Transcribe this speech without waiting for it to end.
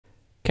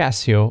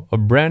Casio, a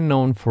brand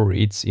known for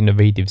its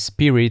innovative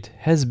spirit,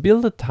 has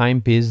built a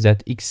timepiece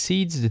that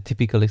exceeds the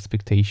typical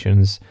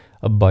expectations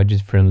of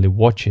budget-friendly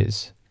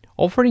watches,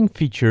 offering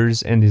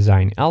features and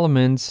design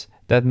elements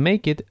that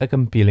make it a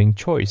compelling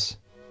choice.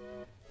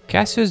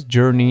 Casio's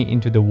journey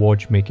into the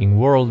watchmaking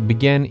world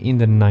began in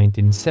the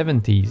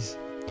 1970s,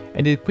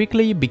 and it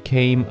quickly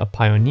became a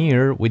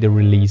pioneer with the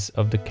release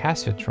of the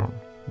Casiotron,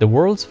 the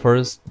world's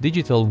first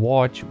digital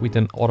watch with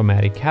an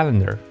automatic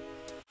calendar.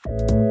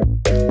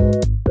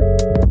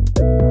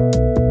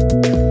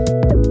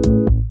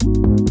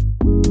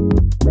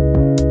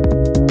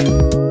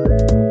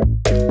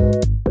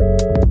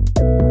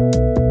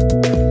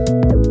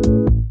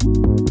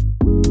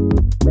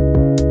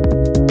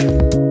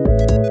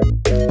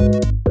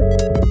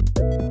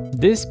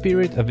 This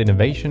spirit of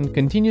innovation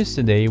continues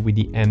today with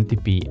the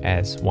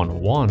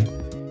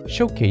MTP-S101,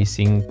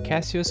 showcasing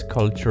Casio's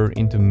culture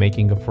into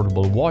making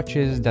affordable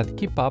watches that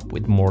keep up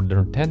with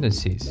modern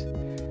tendencies.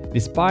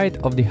 Despite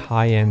of the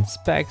high-end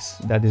specs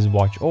that this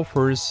watch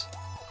offers,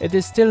 it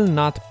is still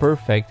not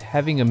perfect,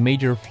 having a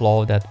major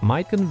flaw that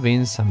might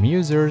convince some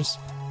users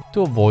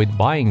to avoid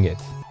buying it,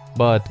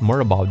 but more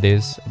about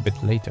this a bit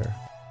later.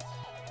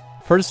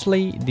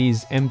 Firstly,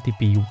 this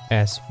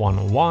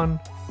MTP-S101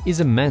 is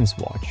a men's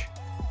watch.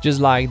 Just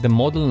like the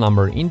model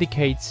number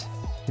indicates,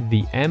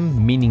 the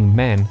M meaning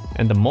men,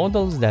 and the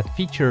models that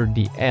feature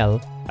the L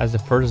as the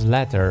first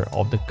letter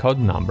of the code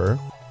number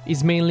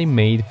is mainly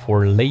made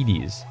for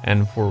ladies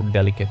and for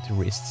delicate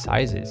wrist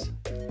sizes.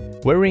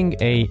 Wearing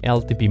a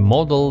LTP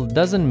model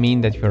doesn't mean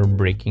that you're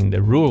breaking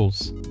the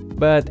rules,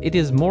 but it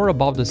is more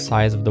about the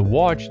size of the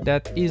watch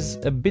that is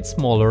a bit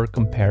smaller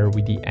compared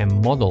with the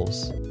M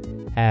models,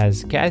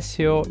 as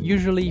Casio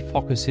usually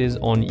focuses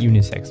on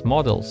unisex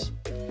models.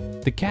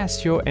 The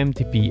Casio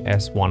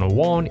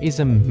MTP-S101 is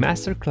a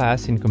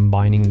masterclass in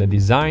combining the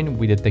design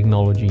with the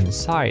technology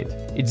inside.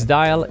 Its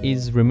dial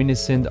is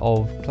reminiscent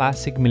of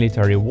classic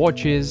military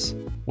watches,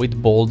 with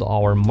bold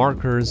hour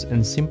markers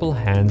and simple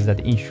hands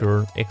that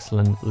ensure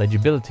excellent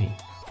legibility.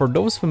 For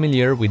those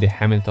familiar with the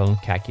Hamilton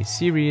Khaki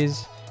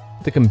series,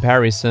 the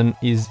comparison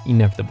is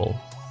inevitable.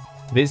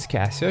 This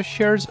Casio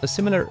shares a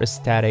similar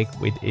aesthetic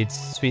with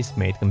its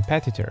Swiss-made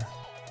competitor.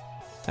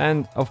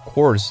 And of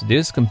course,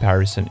 this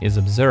comparison is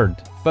absurd,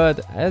 but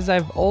as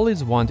I've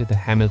always wanted a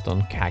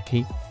Hamilton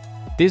Khaki,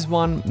 this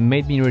one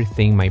made me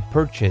rethink my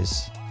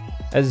purchase,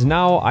 as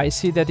now I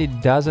see that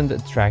it doesn't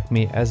attract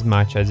me as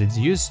much as it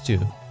used to,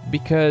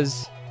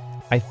 because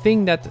I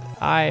think that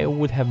I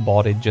would have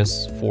bought it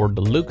just for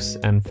the looks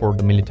and for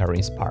the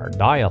military-inspired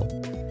dial,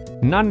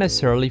 not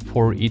necessarily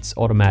for its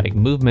automatic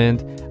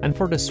movement and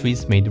for the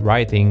Swiss-made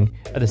writing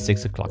at the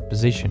 6 o'clock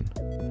position.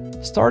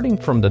 Starting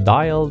from the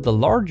dial, the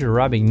large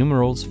Arabic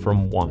numerals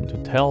from 1 to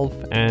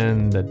 12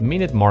 and the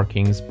minute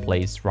markings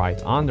placed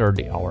right under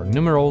the hour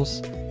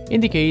numerals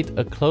indicate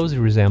a close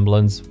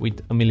resemblance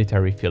with a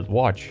military field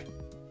watch.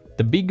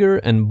 The bigger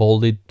and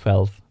bolded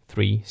 12,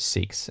 3,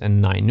 6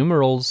 and 9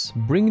 numerals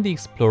bring the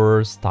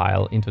Explorer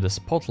style into the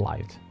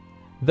spotlight.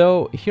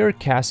 Though here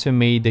Casio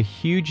made a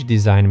huge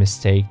design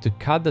mistake to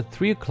cut the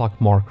 3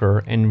 o'clock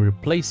marker and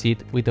replace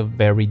it with a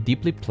very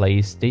deeply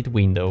placed date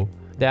window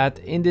that,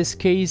 in this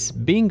case,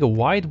 being a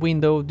wide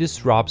window,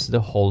 disrupts the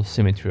whole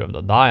symmetry of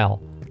the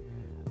dial.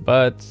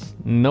 But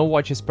no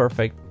watch is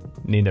perfect,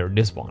 neither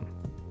this one.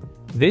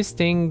 This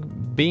thing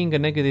being a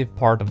negative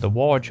part of the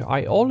watch,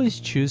 I always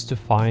choose to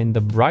find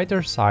the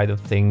brighter side of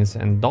things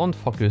and don't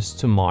focus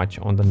too much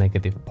on the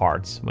negative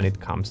parts when it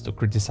comes to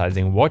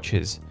criticizing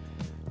watches.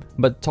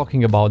 But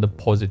talking about the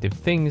positive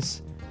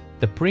things,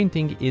 the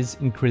printing is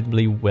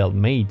incredibly well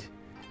made.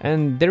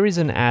 And there is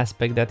an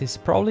aspect that is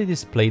probably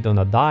displayed on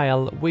the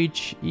dial,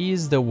 which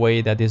is the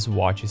way that this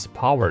watch is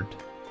powered.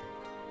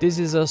 This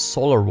is a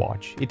solar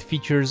watch. It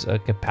features a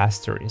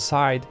capacitor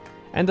inside,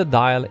 and the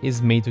dial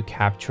is made to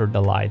capture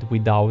the light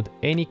without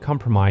any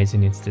compromise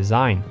in its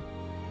design.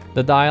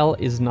 The dial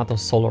is not a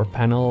solar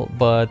panel,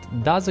 but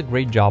does a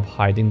great job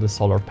hiding the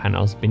solar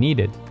panels beneath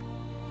it.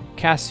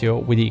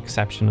 Casio, with the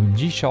exception of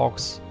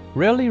G-Shocks,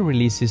 rarely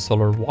releases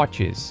solar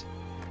watches,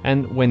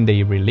 and when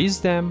they release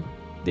them,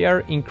 they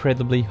are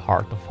incredibly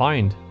hard to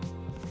find.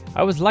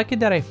 I was lucky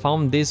that I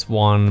found this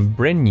one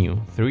brand new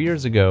 3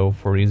 years ago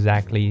for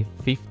exactly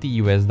 $50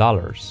 US.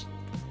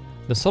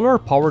 The solar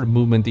powered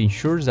movement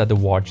ensures that the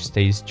watch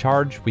stays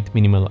charged with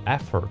minimal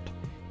effort,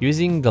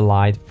 using the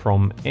light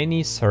from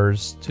any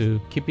source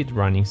to keep it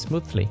running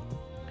smoothly.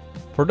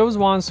 For those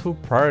ones who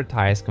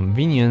prioritize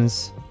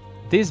convenience,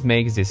 this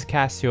makes this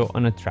Casio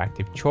an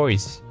attractive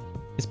choice,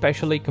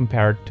 especially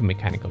compared to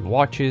mechanical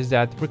watches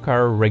that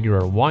require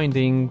regular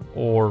winding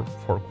or,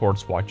 for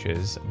quartz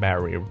watches,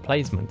 battery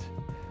replacement.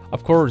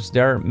 Of course,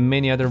 there are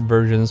many other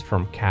versions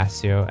from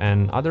Casio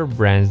and other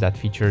brands that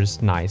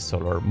features nice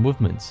solar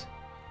movements.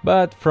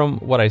 But from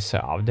what I saw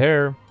out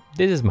there,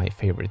 this is my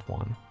favorite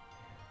one.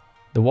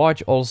 The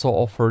watch also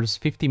offers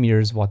 50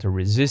 meters water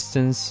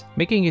resistance,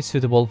 making it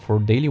suitable for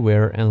daily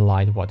wear and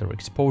light water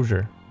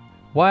exposure.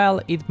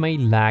 While it may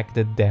lack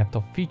the depth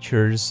of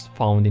features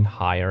found in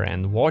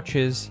higher-end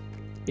watches,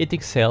 it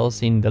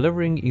excels in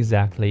delivering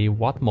exactly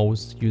what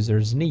most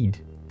users need: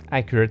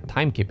 accurate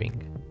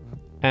timekeeping.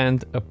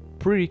 And a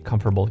pretty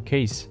comfortable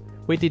case.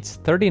 With its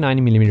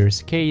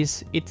 39mm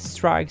case, it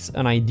strikes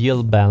an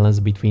ideal balance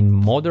between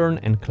modern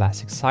and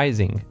classic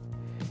sizing,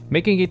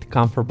 making it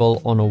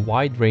comfortable on a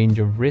wide range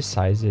of wrist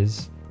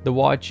sizes. The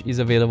watch is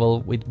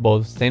available with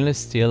both stainless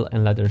steel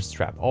and leather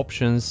strap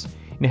options,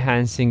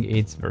 enhancing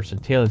its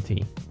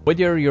versatility.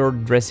 Whether you're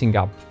dressing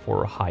up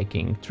for a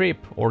hiking trip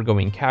or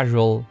going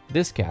casual,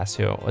 this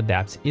Casio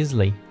adapts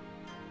easily.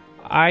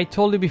 I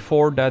told you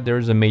before that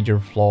there's a major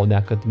flaw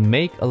that could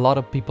make a lot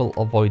of people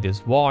avoid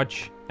this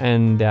watch,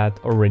 and that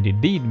already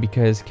did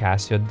because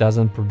Casio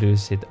doesn't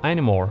produce it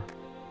anymore.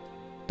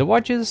 The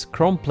watch's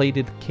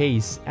chrome-plated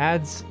case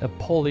adds a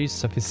polished,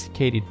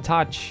 sophisticated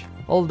touch,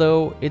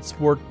 although it's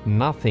worth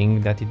nothing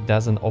that it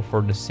doesn't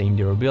offer the same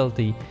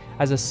durability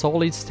as a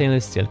solid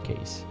stainless steel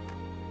case.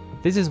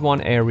 This is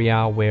one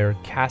area where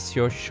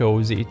Casio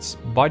shows its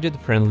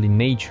budget-friendly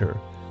nature.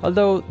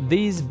 Although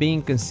this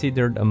being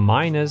considered a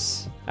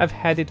minus, I've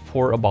had it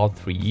for about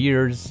 3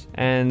 years,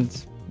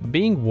 and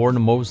being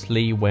worn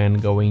mostly when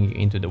going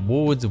into the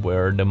woods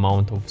where the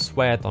amount of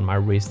sweat on my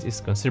wrist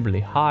is considerably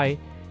high,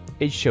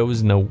 it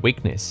shows no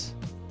weakness.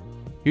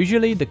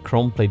 Usually the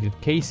chrome-plated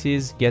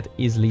cases get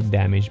easily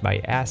damaged by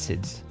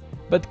acids,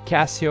 but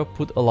Casio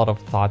put a lot of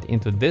thought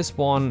into this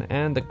one,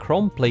 and the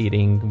chrome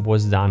plating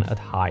was done at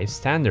high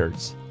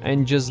standards.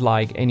 And just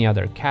like any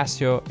other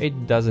Casio,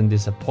 it doesn't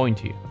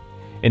disappoint you.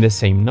 In the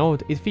same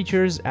note, it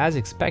features, as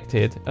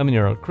expected, a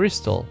mineral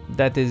crystal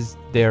that is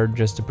there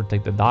just to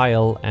protect the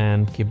dial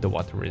and keep the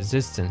water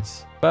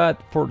resistance.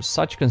 But for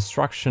such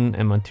construction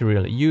and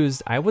material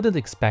used, I wouldn't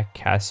expect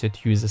Casio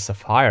to use a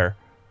sapphire.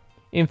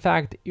 In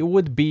fact, it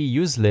would be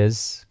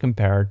useless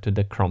compared to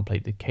the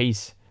chrome-plated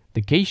case.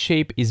 The case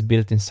shape is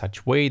built in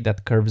such way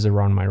that curves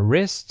around my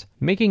wrist,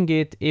 making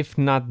it, if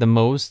not the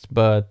most,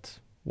 but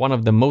one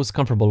of the most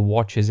comfortable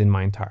watches in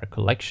my entire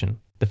collection.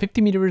 The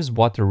 50mm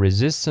water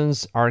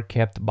resistance are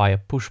kept by a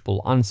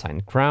push-pull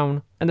unsigned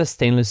crown and a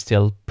stainless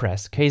steel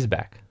pressed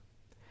caseback.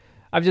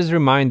 I've just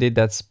reminded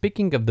that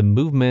speaking of the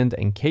movement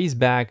and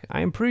caseback,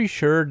 I'm pretty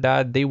sure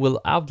that they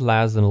will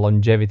outlast the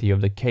longevity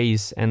of the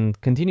case and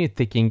continue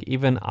ticking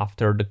even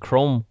after the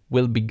chrome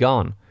will be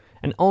gone,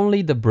 and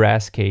only the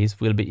brass case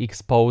will be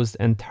exposed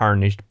and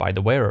tarnished by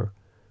the wearer.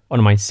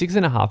 On my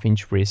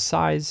 6.5-inch wrist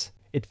size,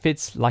 it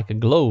fits like a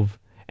glove,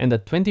 and the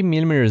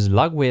 20mm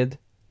lug width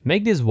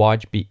make this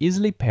watch be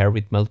easily paired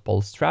with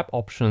multiple strap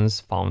options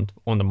found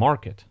on the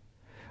market.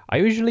 I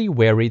usually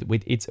wear it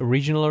with its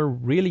original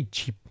really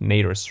cheap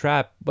NATO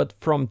strap, but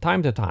from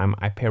time to time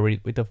I pair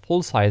it with a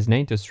full-size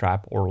NATO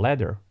strap or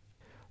leather.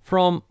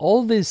 From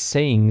all these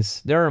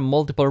sayings, there are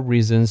multiple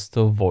reasons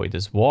to avoid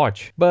this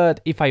watch,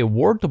 but if I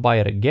were to buy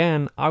it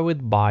again, I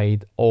would buy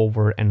it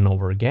over and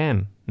over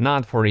again,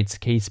 not for its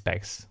case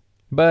specs,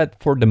 but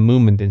for the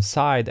movement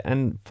inside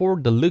and for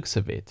the looks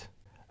of it.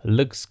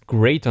 Looks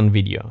great on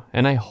video,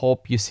 and I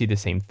hope you see the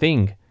same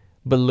thing,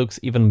 but looks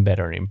even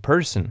better in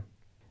person.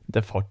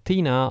 The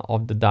patina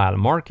of the dial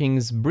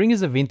markings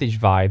brings the vintage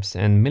vibes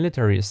and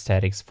military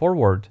aesthetics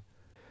forward.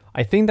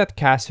 I think that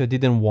Casio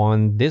didn't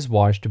want this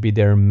watch to be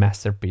their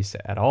masterpiece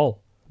at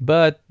all,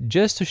 but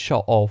just to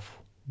show off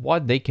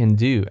what they can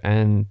do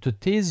and to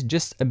tease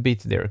just a bit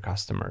their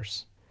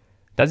customers.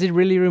 Does it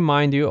really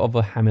remind you of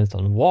a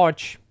Hamilton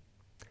watch?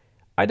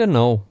 I don't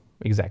know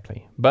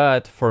exactly,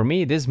 but for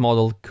me this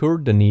model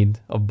cured the need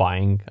of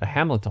buying a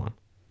Hamilton.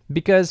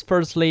 Because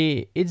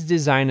firstly, its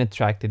design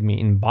attracted me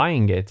in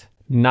buying it,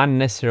 not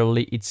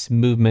necessarily its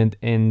movement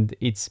and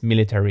its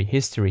military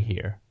history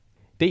here.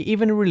 They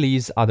even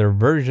released other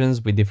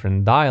versions with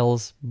different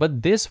dials,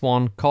 but this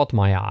one caught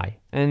my eye,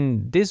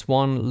 and this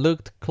one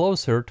looked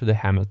closer to the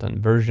Hamilton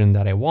version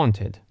that I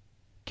wanted.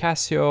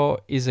 Casio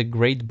is a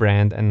great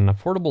brand and an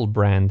affordable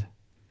brand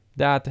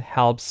that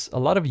helps a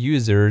lot of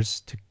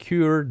users to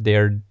cure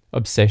their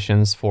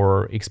obsessions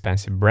for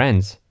expensive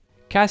brands.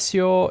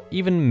 Casio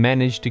even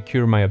managed to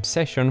cure my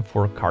obsession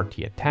for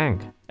Cartier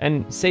tank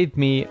and saved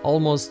me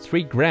almost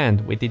 3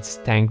 grand with its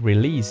tank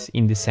release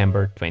in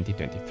December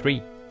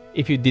 2023.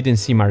 If you didn't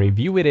see my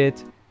review with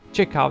it,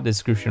 check out the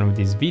description of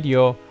this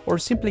video or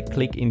simply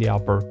click in the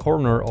upper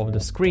corner of the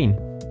screen,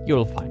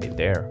 you'll find it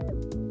there.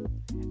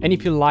 And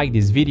if you like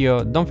this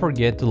video, don't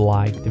forget to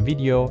like the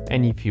video,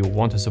 and if you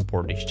want to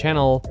support this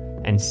channel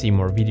and see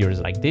more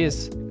videos like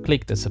this,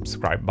 click the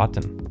subscribe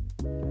button.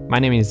 My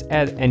name is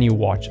Ed and you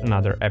watch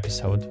another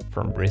episode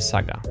from Wrist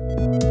Saga.